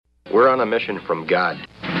We're on a mission from God.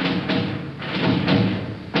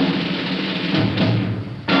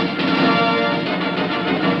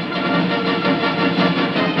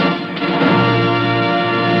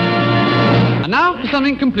 And now for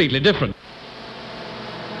something completely different.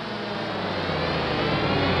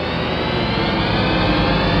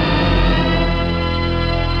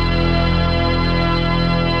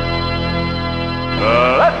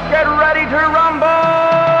 Let's get ready to rumble!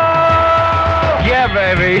 Yeah,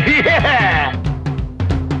 baby, yeah!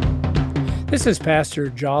 This is Pastor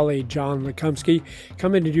Jolly John Lekumsky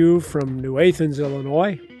coming to you from New Athens,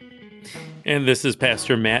 Illinois. And this is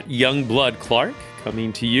Pastor Matt Youngblood Clark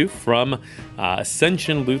coming to you from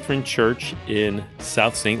Ascension Lutheran Church in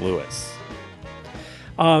South St. Louis.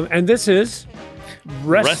 And this is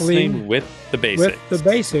Wrestling with the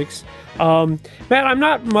Basics. Matt, I'm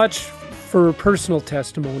not much for personal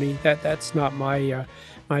testimony. That's not my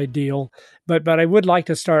deal. But I would like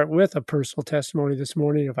to start with a personal testimony this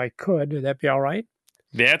morning, if I could. Would that be all right?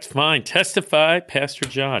 That's fine. Testify, Pastor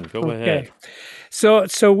John. Go ahead.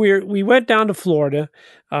 So we went down to Florida.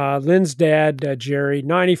 Lynn's dad, Jerry,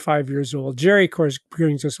 95 years old. Jerry, of course,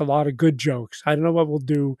 brings us a lot of good jokes. I don't know what we'll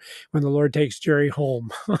do when the Lord takes Jerry home,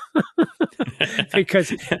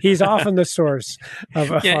 because he's often the source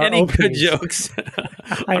of any openings. good jokes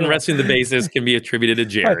on Wrestling the Basics can be attributed to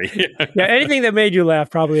Jerry. Anything that made you laugh,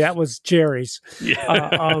 probably that was Jerry's.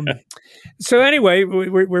 So anyway,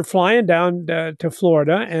 we're flying down to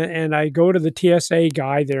Florida, and I go to the TSA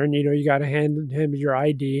guy there, and you got to hand him your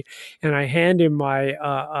ID, and I hand him my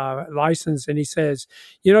license, and he says,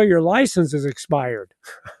 your license is expired.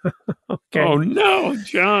 Okay. Oh no,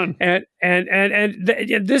 John. And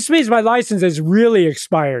this means my license is really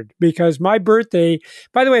expired, because my birthday,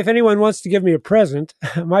 by the way, if anyone wants to give me a present,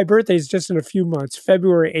 my birthday is just in a few months,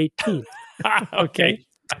 February 18th. Okay.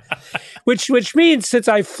 Which means, since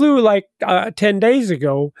I flew like 10 days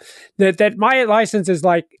ago, that my license is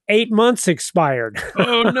like 8 months expired.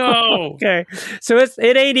 Oh no! Okay, so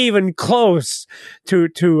it ain't even close to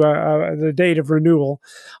the date of renewal.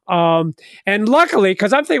 And luckily,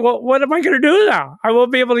 because I'm thinking, well, what am I going to do now? I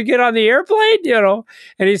won't be able to get on the airplane,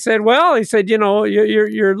 And he said,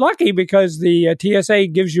 you're lucky, because the TSA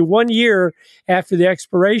gives you 1 year after the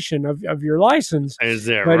expiration of your license. Is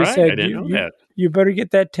that but right? He said, I didn't know that. You better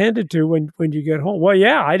get that tended to when you get home. Well,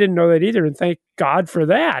 yeah, I didn't know that either, and thank God for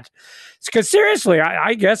that. Because seriously,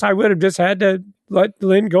 I guess I would have just had to let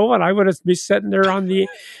Lynn go, and I would have been sitting there on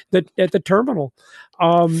at the terminal.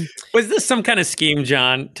 Was this some kind of scheme,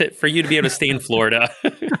 John, for you to be able to stay in Florida?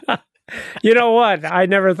 You know what? I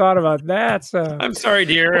never thought about that. So I'm sorry,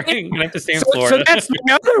 dear. I'm going to have to stay in Florida. So that's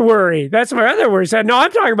my other worry. So, no,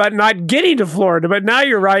 I'm talking about not getting to Florida. But now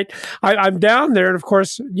you're right. I'm down there. And of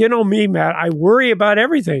course, you know me, Matt, I worry about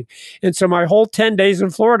everything. And so my whole 10 days in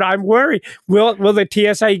Florida, I'm worried. Will the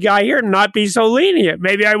TSA guy here not be so lenient?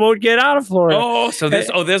 Maybe I won't get out of Florida. Oh, so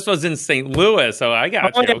this was in St. Louis. Oh, I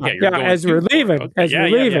got you. Okay, you're going as we're leaving. Okay.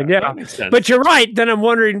 That makes sense. But you're right. Then I'm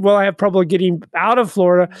wondering, will I have trouble getting out of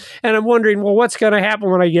Florida? And I'm wondering, well, what's going to happen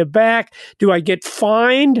when I get back? Do I get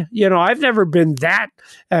fined? I've never been that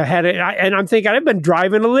and I'm thinking, I've been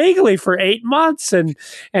driving illegally for 8 months, and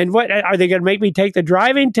what are they going to make me take the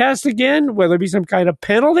driving test again? Will there be some kind of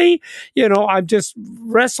penalty? I'm just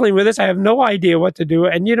wrestling with this. I have no idea what to do.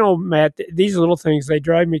 And Matt, these little things, they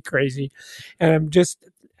drive me crazy, and I'm just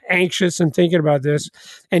anxious and thinking about this.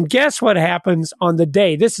 And guess what happens on the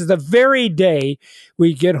day? This is the very day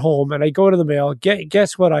we get home, and I go to the mail.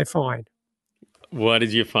 Guess what I find? What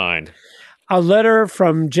did you find? A letter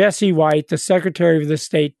from Jesse White, the Secretary of the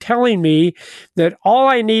State, telling me that all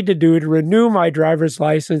I need to do to renew my driver's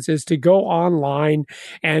license is to go online,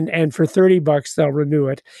 and for $30 they'll renew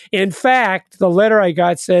it. In fact, the letter I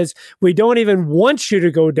got says, we don't even want you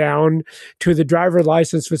to go down to the driver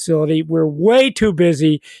license facility. We're way too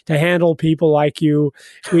busy to handle people like you.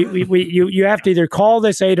 You have to either call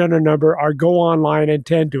this 800 number or go online and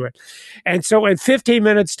tend to it. And so in 15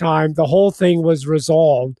 minutes time, the whole thing was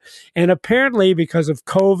resolved. And apparently, because of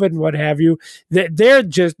COVID and what have you,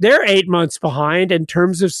 they're 8 months behind in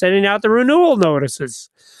terms of sending out the renewal notices.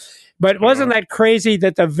 But wasn't that crazy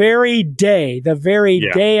that the very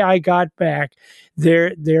day I got back,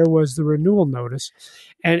 there was the renewal notice.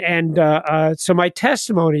 And so my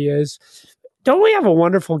testimony is, don't we have a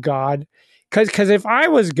wonderful God? Because if I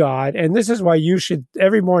was God, and this is why you should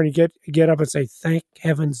every morning get up and say, thank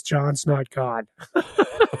heavens John's not God.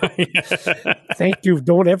 Thank you.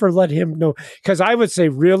 Don't ever let him know. Because I would say,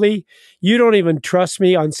 really? You don't even trust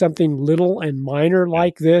me on something little and minor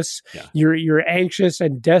like this? Yeah. You're anxious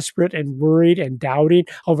and desperate and worried and doubting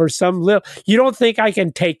over some little. You don't think I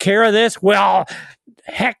can take care of this? Well,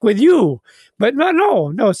 heck with you. But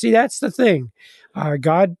no. See, that's the thing.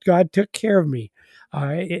 God took care of me,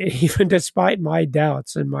 even despite my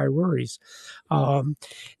doubts and my worries.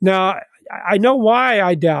 Now, I know why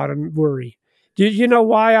I doubt and worry. Do you know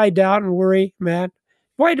why I doubt and worry, Matt?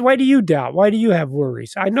 Why do you doubt? Why do you have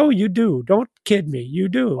worries? I know you do. Don't kid me. You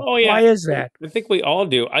do. Oh, yeah. Why is that? I think we all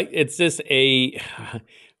do. It's just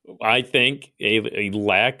I think a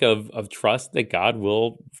lack of trust that God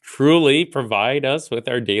will truly provide us with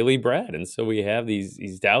our daily bread. And so we have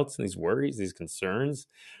these doubts and these worries, these concerns,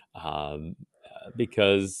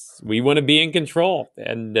 because we want to be in control,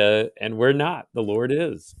 and we're not. The Lord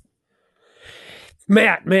is.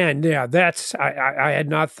 Matt, man, yeah, I had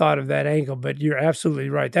not thought of that angle, but you're absolutely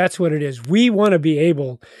right. That's what it is. We want to be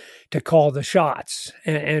able to call the shots.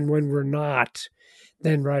 And when we're not,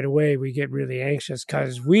 then right away we get really anxious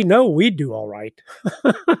because we know we do all right.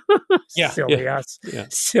 Silly us. Yeah.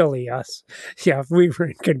 Silly us. Yeah, if we were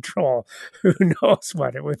in control, who knows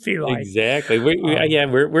what it would be like. Exactly.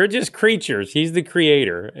 We're just creatures. He's the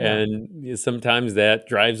creator. And sometimes that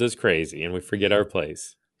drives us crazy and we forget our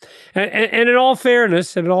place. And in all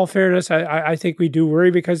fairness, I think we do worry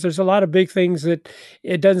because there's a lot of big things that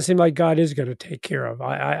it doesn't seem like God is going to take care of.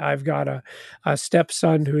 I've got a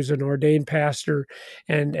stepson who's an ordained pastor,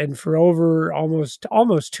 and for over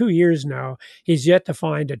almost 2 years now, he's yet to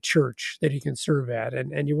find a church that he can serve at.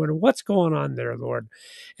 And you wonder, what's going on there, Lord?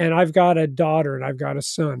 And I've got a daughter and I've got a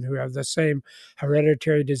son who have the same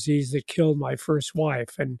hereditary disease that killed my first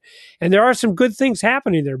wife. And there are some good things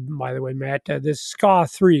happening there, by the way, Matt. This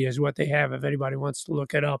SCA3 is what they have, if anybody wants to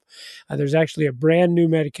look it up. There's actually a brand new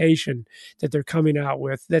medication that they're coming out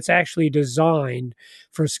with that's actually designed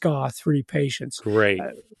for SCA3 patients. Great.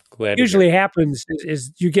 Glad usually happens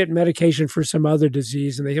is you get medication for some other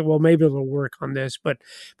disease and they say, well, maybe it'll work on this, but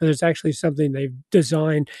there's actually something they've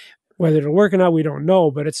designed. Whether it'll work or not, we don't know,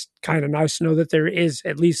 but it's kind of nice to know that there is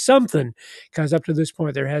at least something, because up to this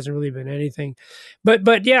point, there hasn't really been anything.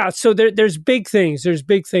 But yeah, so there's big things. There's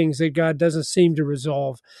big things that God doesn't seem to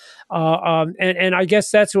resolve. And I guess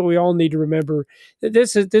that's what we all need to remember.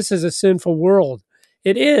 This is a sinful world.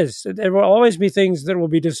 It is. There will always be things that will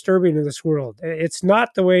be disturbing in this world. It's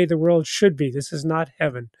not the way the world should be. This is not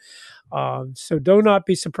heaven. So do not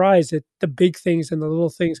be surprised at the big things and the little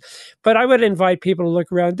things. But I would invite people to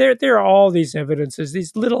look around. There are all these evidences,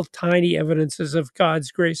 these little tiny evidences of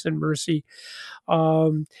God's grace and mercy.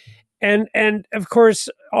 And of course,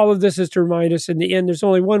 all of this is to remind us in the end, there's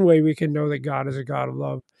only one way we can know that God is a God of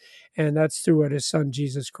love. And that's through what his son,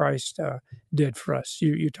 Jesus Christ, did for us.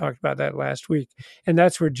 You talked about that last week. And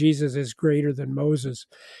that's where Jesus is greater than Moses.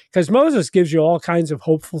 Because Moses gives you all kinds of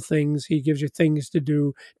hopeful things. He gives you things to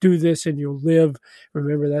do. Do this and you'll live.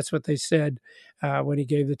 Remember, that's what they said when he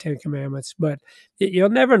gave the Ten Commandments. But you'll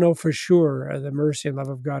never know for sure the mercy and love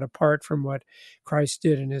of God apart from what Christ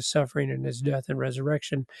did in his suffering and his death and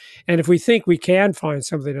resurrection. And if we think we can find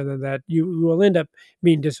something other than that, you will end up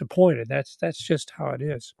being disappointed. That's just how it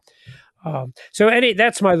is.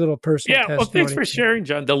 That's my little personal testimony. Well, thanks for sharing,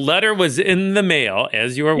 John. The letter was in the mail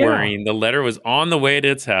as you were worrying. The letter was on the way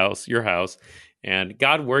to your house. And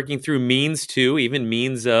God working through means too, even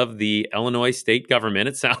means of the Illinois state government,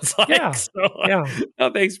 it sounds like.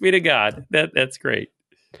 Thanks be to God. That's great.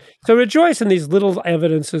 So rejoice in these little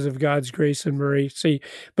evidences of God's grace and mercy,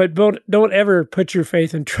 but don't ever put your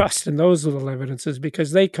faith and trust in those little evidences,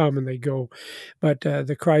 because they come and they go. But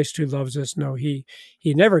the Christ who loves us, no, he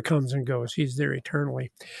never comes and goes. He's there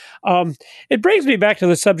eternally. It brings me back to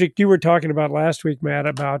the subject you were talking about last week, Matt,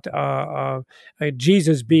 about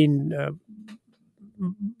Jesus being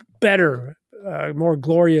better, more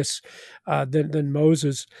glorious than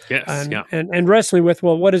Moses. Yes, and wrestling with,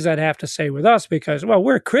 well, what does that have to say with us? Because, well,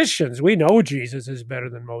 we're Christians. We know Jesus is better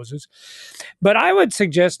than Moses. But I would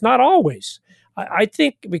suggest not always. I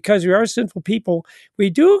think because we are sinful people, we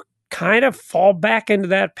do kind of fall back into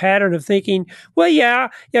that pattern of thinking, well, yeah,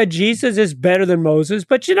 Jesus is better than Moses.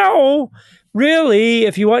 But, really,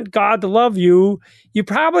 if you want God to love you, you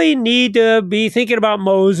probably need to be thinking about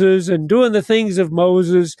Moses and doing the things of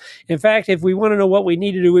Moses. In fact, if we want to know what we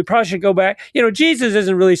need to do, we probably should go back. Jesus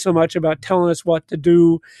isn't really so much about telling us what to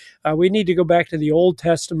do. We need to go back to the Old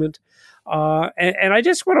Testament. And I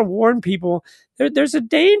just want to warn people, there's a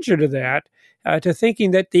danger to that, to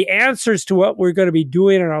thinking that the answers to what we're going to be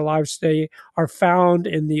doing in our lives today are found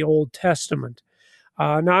in the Old Testament.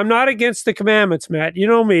 Now, I'm not against the commandments, Matt. You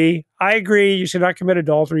know me. I agree. You should not commit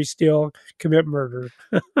adultery, steal, commit murder.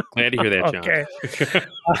 Glad to hear that, John.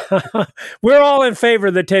 Okay. We're all in favor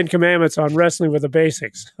of the 10 Commandments on wrestling with the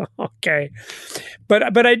basics. Okay.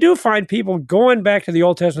 But I do find people going back to the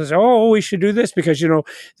Old Testament and say, oh, we should do this because,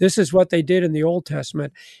 this is what they did in the Old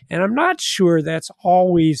Testament. And I'm not sure that's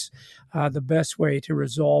always the best way to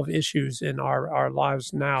resolve issues in our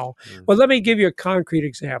lives now. Well, let me give you a concrete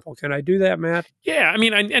example. Can I do that, Matt? Yeah, I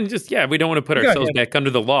mean, we don't want to put ourselves back under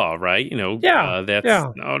the law, right? No.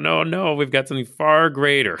 We've got something far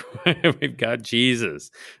greater. We've got Jesus.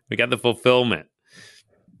 We got the fulfillment.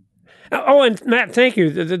 Oh, and Matt, thank you.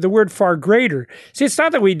 The word far greater. See, it's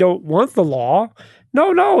not that we don't want the law.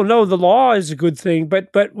 No. The law is a good thing, but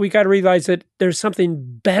we got to realize that there's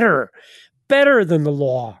something better than the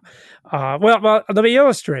law. Well, let me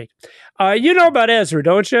illustrate. You know about Ezra,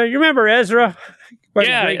 don't you? You remember Ezra?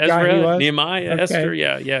 Ezra, Nehemiah, okay. Esther.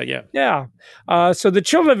 Yeah. So the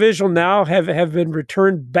children of Israel now have been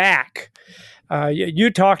returned back. You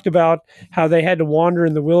talked about how they had to wander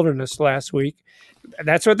in the wilderness last week.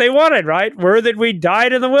 That's what they wanted, right? Word that we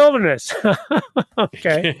died in the wilderness.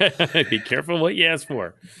 Okay. Be careful what you ask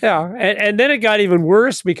for. Yeah. And then it got even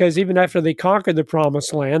worse because even after they conquered the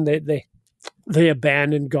promised land, they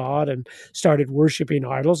abandoned God and started worshiping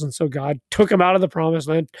idols. And so God took them out of the promised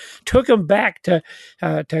land, took them back to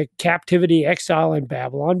captivity, exile in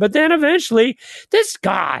Babylon. But then eventually, this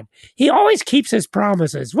God, he always keeps his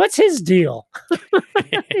promises. What's his deal?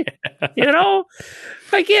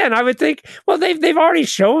 Again, I would think, well, they've already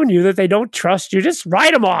shown you that they don't trust you. Just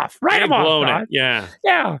write them off. Write them off, God. Yeah.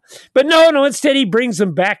 But no, instead he brings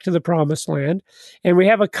them back to the promised land. And we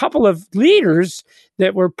have a couple of leaders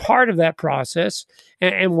that were part of that process.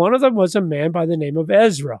 And one of them was a man by the name of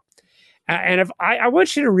Ezra. And if I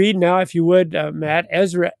want you to read now, if you would, Matt,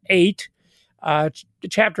 Ezra 8,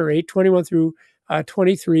 chapter 8, 21 through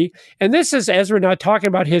 23. And this is Ezra now talking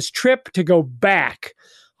about his trip to go back.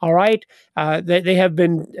 All right. They have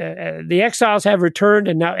been, the exiles have returned,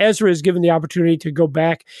 and now Ezra is given the opportunity to go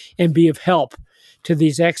back and be of help to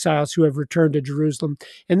these exiles who have returned to Jerusalem.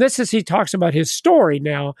 And this is, he talks about his story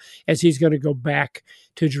now as he's going to go back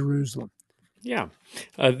to Jerusalem. Yeah.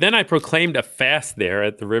 Then I proclaimed a fast there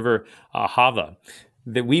at the river Ahava,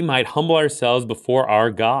 that we might humble ourselves before our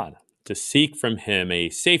God, to seek from him a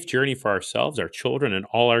safe journey for ourselves, our children, and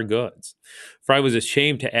all our goods. For I was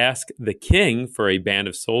ashamed to ask the king for a band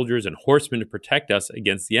of soldiers and horsemen to protect us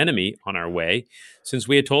against the enemy on our way, since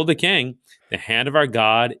we had told the king, the hand of our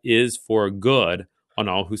God is for good on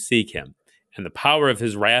all who seek him, and the power of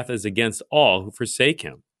his wrath is against all who forsake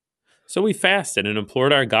him. So we fasted and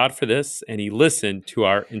implored our God for this, and he listened to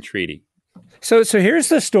our entreaty. So here's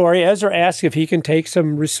the story. Ezra asks if he can take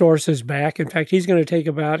some resources back. In fact, he's going to take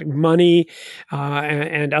about money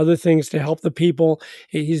and other things to help the people.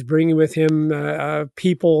 He's bringing with him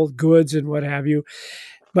people, goods, and what have you.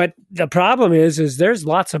 But the problem is there's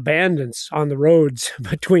lots of bandits on the roads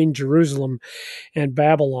between Jerusalem and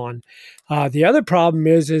Babylon. The other problem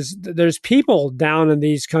is there's people down in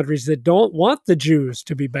these countries that don't want the Jews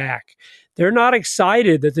to be back. They're not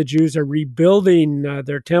excited that the Jews are rebuilding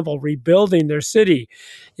their temple, rebuilding their city,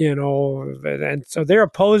 and so they're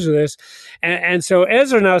opposed to this. And so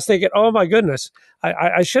Ezra now is thinking, oh my goodness,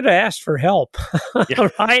 I should have asked for help,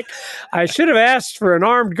 right? I should have asked for an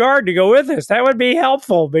armed guard to go with us. That would be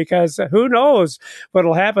helpful because who knows what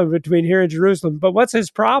will happen between here and Jerusalem. But what's his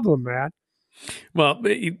problem, Matt? Well,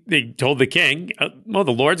 they told the king,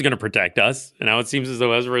 the Lord's going to protect us. And now it seems as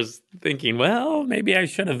though Ezra's thinking, well, maybe I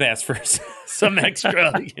should have asked for some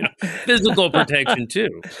extra physical protection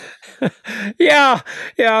too. Yeah.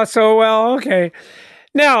 So, well, okay.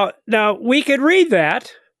 Now we could read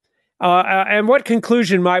that. And what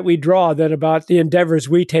conclusion might we draw then about the endeavors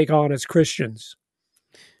we take on as Christians?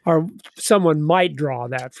 Or someone might draw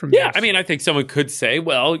that from this. I mean, I think someone could say,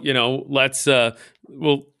 well, let's,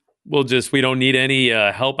 we don't need any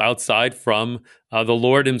help outside from the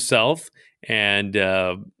Lord himself. And,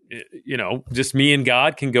 just me and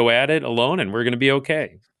God can go at it alone and we're going to be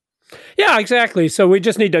okay. Yeah, exactly. So we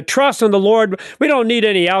just need to trust in the Lord. We don't need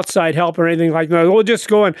any outside help or anything like that. We'll just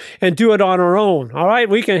go and do it on our own. All right,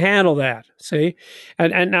 we can handle that. See?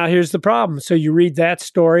 And now here's the problem. So you read that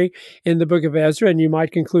story in the book of Ezra, and you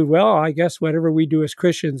might conclude, well, I guess whatever we do as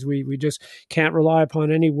Christians, we just can't rely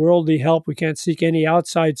upon any worldly help. We can't seek any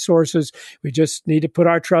outside sources. We just need to put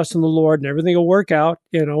our trust in the Lord, and everything will work out,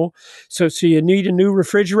 So you need a new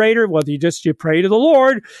refrigerator? Well, you pray to the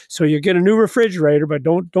Lord, so you get a new refrigerator, but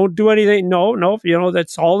don't do anything. No,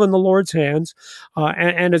 that's all in the Lord's hands.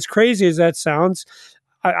 And as crazy as that sounds,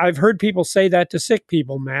 I've heard people say that to sick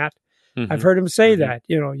people, Matt. Mm-hmm. I've heard him say that.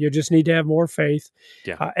 You just need to have more faith.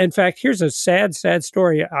 Yeah. In fact, here's a sad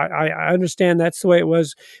story. I understand that's the way it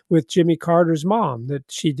was with Jimmy Carter's mom,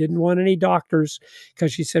 that she didn't want any doctors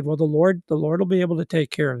because she said, well, the Lord will be able to take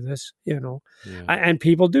care of this, Yeah. And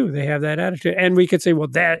people do. They have that attitude. And we could say, well,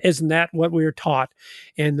 isn't that what we were taught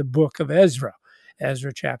in the book of Ezra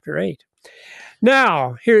chapter 8.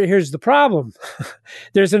 Now, here's the problem.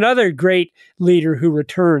 There's another great leader who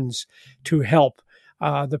returns to help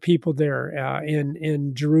the people there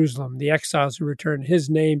in Jerusalem, the exiles who return. His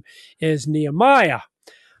name is Nehemiah.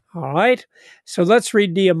 All right. So let's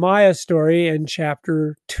read Nehemiah's story in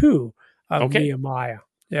chapter 2 of Nehemiah.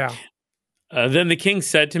 Yeah. Then the king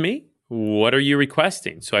said to me, what are you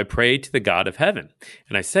requesting? So I prayed to the God of heaven.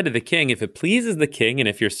 And I said to the king, if it pleases the king, and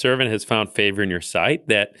if your servant has found favor in your sight,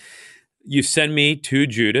 that you send me to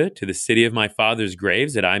Judah, to the city of my father's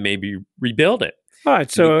graves, that I may rebuild it. All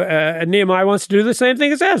right, so Nehemiah wants to do the same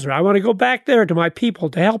thing as Ezra. I want to go back there to my people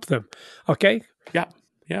to help them. Okay? Yeah.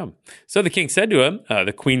 So the king said to him,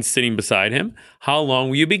 the queen sitting beside him, how long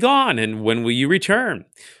will you be gone, and when will you return?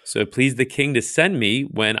 So it pleased the king to send me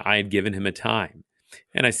when I had given him a time.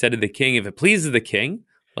 And I said to the king, if it pleases the king,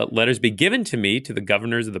 let letters be given to me to the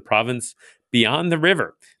governors of the province beyond the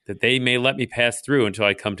river, that they may let me pass through until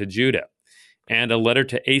I come to Judah. And a letter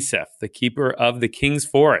to Asaph, the keeper of the king's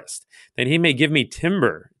forest, that he may give me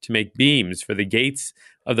timber to make beams for the gates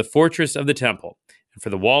of the fortress of the temple, and for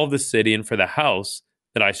the wall of the city, and for the house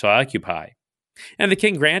that I shall occupy. And the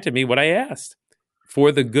king granted me what I asked,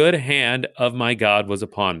 for the good hand of my God was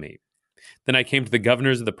upon me. Then I came to the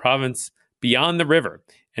governors of the province beyond the river,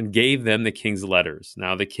 and gave them the king's letters.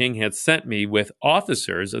 Now the king had sent me with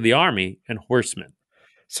officers of the army and horsemen.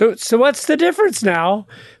 So what's the difference now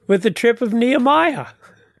with the trip of Nehemiah?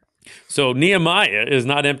 So Nehemiah is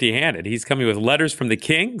not empty-handed. He's coming with letters from the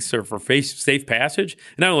king for safe passage.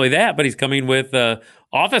 And not only that, but he's coming with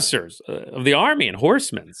officers of the army and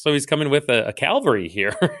horsemen. So he's coming with a cavalry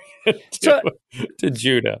here to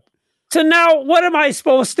Judah. So now what am I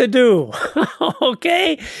supposed to do?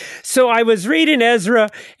 Okay. So I was reading Ezra,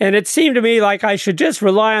 and it seemed to me like I should just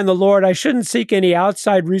rely on the Lord. I shouldn't seek any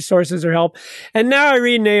outside resources or help. And now I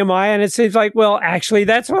read Nehemiah, and it seems like, well, actually,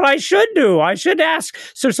 that's what I should do. I should ask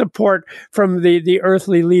for support from the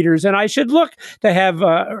earthly leaders, and I should look to have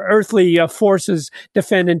earthly forces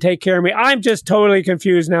defend and take care of me. I'm just totally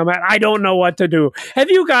confused now, Matt. I don't know what to do.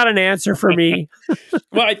 Have you got an answer for me?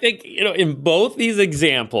 Well, I think, in both these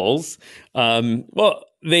examples,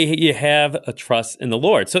 you have a trust in the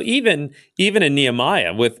Lord. So even in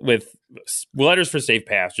Nehemiah, with letters for safe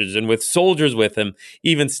passage and with soldiers with him,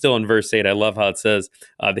 even still in verse 8, I love how it says,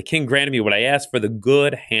 the king granted me what I asked, for the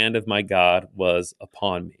good hand of my God was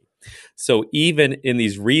upon me. So even in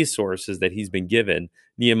these resources that he's been given,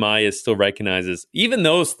 Nehemiah still recognizes even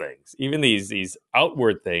those things, even these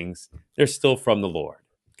outward things, they're still from the Lord.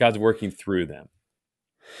 God's working through them.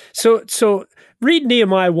 So read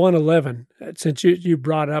Nehemiah 1:11, since you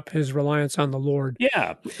brought up his reliance on the Lord.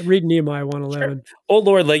 Yeah. Read Nehemiah 1:11. Sure. O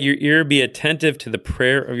Lord, let your ear be attentive to the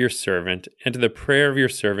prayer of your servant and to the prayer of your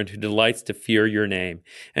servant who delights to fear your name,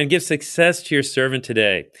 and give success to your servant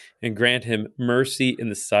today, and grant him mercy in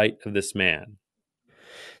the sight of this man.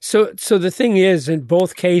 So the thing is, in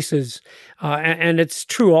both cases, and it's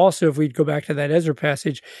true also if we go back to that Ezra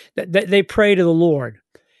passage, that they pray to the Lord.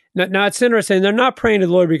 Now, it's interesting. They're not praying to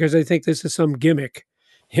the Lord because they think this is some gimmick.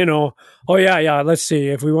 Oh, yeah, let's see.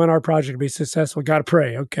 If we want our project to be successful, got to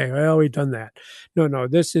pray. Okay, well, we've done that. No,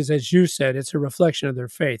 this is, as you said, it's a reflection of their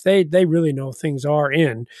faith. They really know things are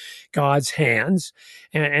in God's hands.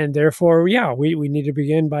 And therefore, yeah, we need to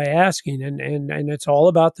begin by asking. And it's all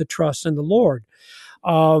about the trust in the Lord.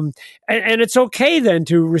 And it's okay then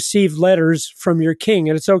to receive letters from your king,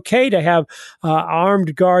 and it's okay to have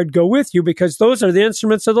armed guard go with you, because those are the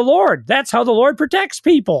instruments of the Lord. That's how the Lord protects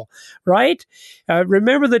people, right?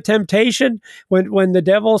 Remember the temptation when the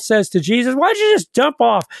devil says to Jesus, "Why don't you just jump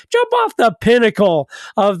off the pinnacle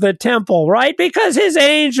of the temple," right? Because his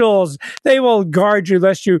angels, they will guard you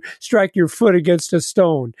lest you strike your foot against a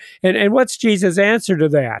stone. And what's Jesus' answer to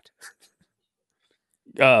that?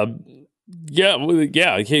 Yeah.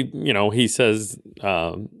 He says,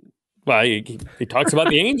 he talks about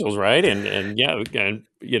the angels, right?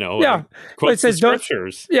 Quotes the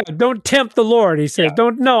scriptures. Don't tempt the Lord. He says,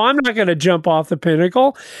 I'm not going to jump off the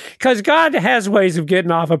pinnacle, because God has ways of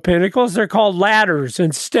getting off of pinnacles. They're called ladders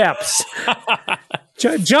and steps.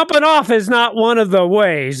 Jumping off is not one of the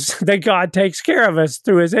ways that God takes care of us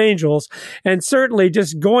through his angels. And certainly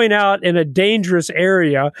just going out in a dangerous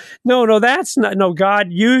area. No, that's not. No, God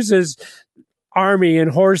uses army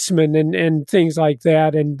and horsemen and things like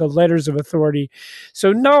that, and the letters of authority.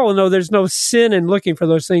 So no, there's no sin in looking for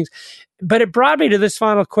those things. But it brought me to this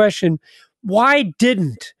final question. Why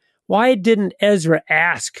didn't Ezra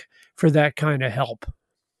ask for that kind of help?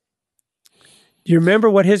 Do you remember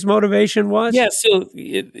what his motivation was? Yeah, so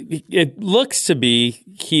it looks to be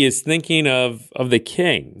he is thinking of the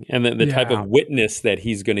king and the type of witness that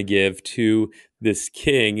he's going to give to this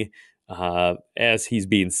king as he's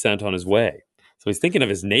being sent on his way. So he's thinking of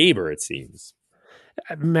his neighbor, it seems.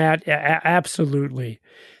 Matt, absolutely.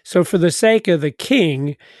 So for the sake of the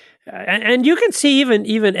king, and you can see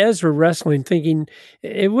even Ezra wrestling, thinking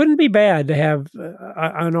it wouldn't be bad to have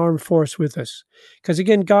an armed force with us. Because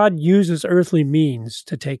again, God uses earthly means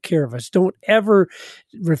to take care of us. Don't ever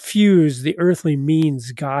refuse the earthly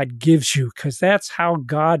means God gives you, because that's how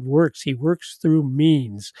God works. He works through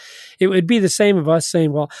means. It would be the same of us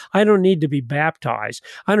saying, well, I don't need to be baptized.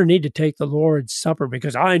 I don't need to take the Lord's Supper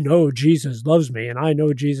because I know Jesus loves me and I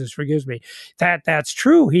know Jesus forgives me. That's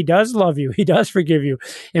true. He does love you. He does forgive you.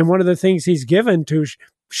 And one of the things he's given to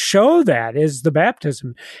show that is the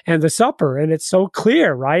baptism and the supper. And it's so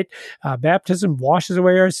clear, right? Baptism washes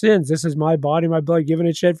away our sins. This is my body, my blood given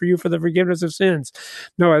and shed for you for the forgiveness of sins.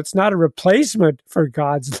 No, it's not a replacement for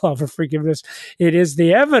God's love and forgiveness. It is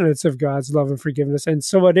the evidence of God's love and forgiveness. And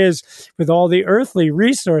so it is with all the earthly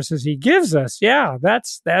resources he gives us. Yeah,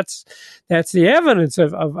 that's the evidence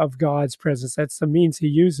of God's presence. That's the means he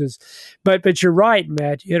uses. But you're right,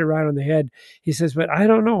 Matt. You hit it right on the head. He says, but I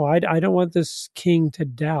don't know. I don't want this king to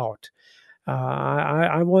doubt.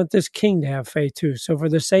 I want this king to have faith too. So for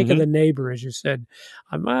the sake of the neighbor, as you said,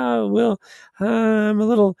 I'm a little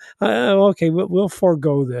okay. We'll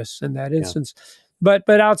forego this in that instance. Yeah.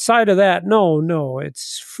 But outside of that, no,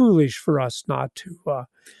 it's foolish for us not to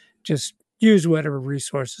just use whatever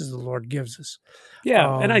resources the Lord gives us.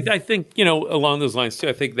 Yeah, and I think, along those lines too,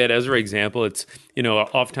 I think that Ezra example, it's,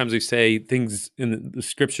 oftentimes we say things in the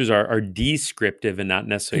scriptures are descriptive and not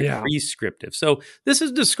necessarily prescriptive. So this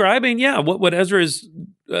is describing, what Ezra's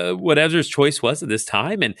choice was at this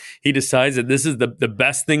time, and he decides that this is the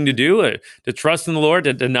best thing to do, to trust in the Lord,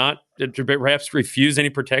 to perhaps refuse any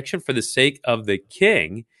protection for the sake of the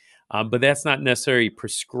king. But that's not necessarily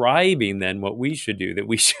prescribing then what we should do, that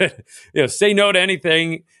we should say no to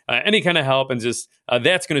anything, any kind of help, and just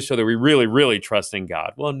that's going to show that we really, really trust in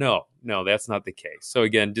God. Well, no, that's not the case. So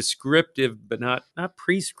again, descriptive, but not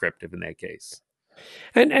prescriptive in that case.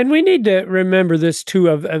 And we need to remember this too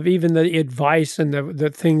of even the advice and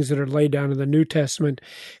the things that are laid down in the New Testament.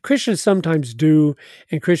 Christians sometimes do,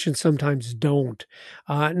 and Christians sometimes don't.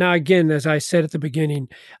 Now, again, as I said at the beginning,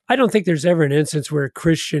 I don't think there's ever an instance where a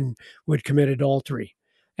Christian would commit adultery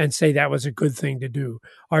and say that was a good thing to do,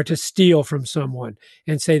 or to steal from someone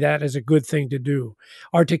and say that is a good thing to do,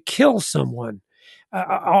 or to kill someone.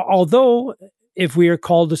 Although, if we are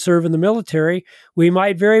called to serve in the military, we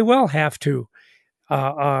might very well have to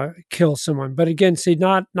kill someone. But again, see,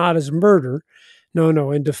 not as murder.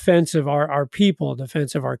 No, in defense of our people,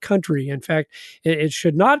 defense of our country. In fact, it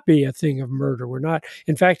should not be a thing of murder. We're not,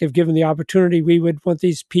 in fact, if given the opportunity, we would want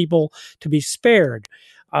these people to be spared.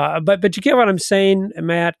 But you get what I'm saying,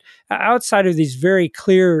 Matt? Outside of these very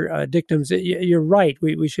clear dictums, you're right.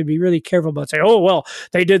 We should be really careful about saying, oh, well,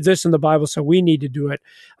 they did this in the Bible, so we need to do it.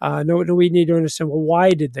 No, we need to understand, well,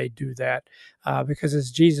 why did they do that? Because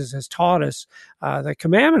as Jesus has taught us, the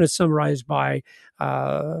commandment is summarized by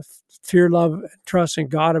fear, love, and trust in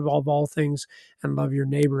God above all things, and love your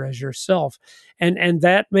neighbor as yourself. And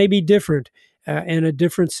that may be different in a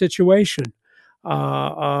different situation.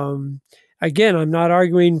 Again, I'm not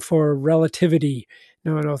arguing for relativity.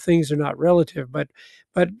 No, things are not relative. But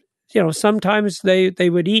sometimes they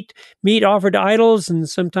would eat meat offered to idols, and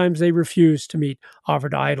sometimes they refused to meat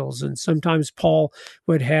offered to idols. And sometimes Paul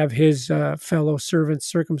would have his fellow servants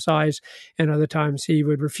circumcised, and other times he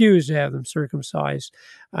would refuse to have them circumcised.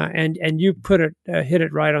 And you hit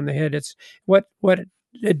it right on the head. It's what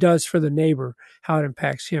it does for the neighbor, how it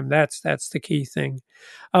impacts him. That's the key thing.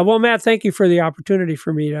 Well, Matt, thank you for the opportunity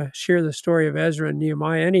for me to share the story of Ezra and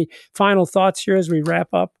Nehemiah. Any final thoughts here as we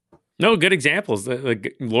wrap up? No, good examples.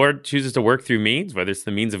 The Lord chooses to work through means, whether it's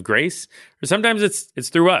the means of grace, or sometimes it's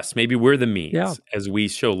through us. Maybe we're the means as we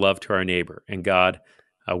show love to our neighbor, and God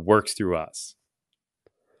works through us.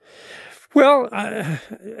 Well,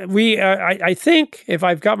 I think, if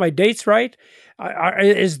I've got my dates right,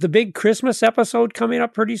 is the big Christmas episode coming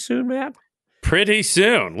up pretty soon, Matt? Pretty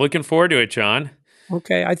soon. Looking forward to it, John.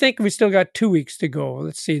 Okay. I think we still got 2 weeks to go.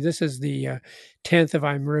 Let's see. This is the 10th, if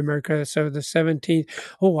I remember correctly. So the 17th.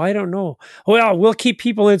 Oh, I don't know. Well, we'll keep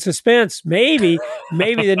people in suspense. Maybe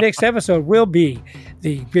the next episode will be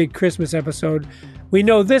the big Christmas episode. We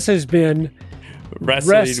know this has been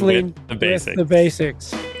Wrestling with the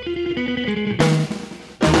basics.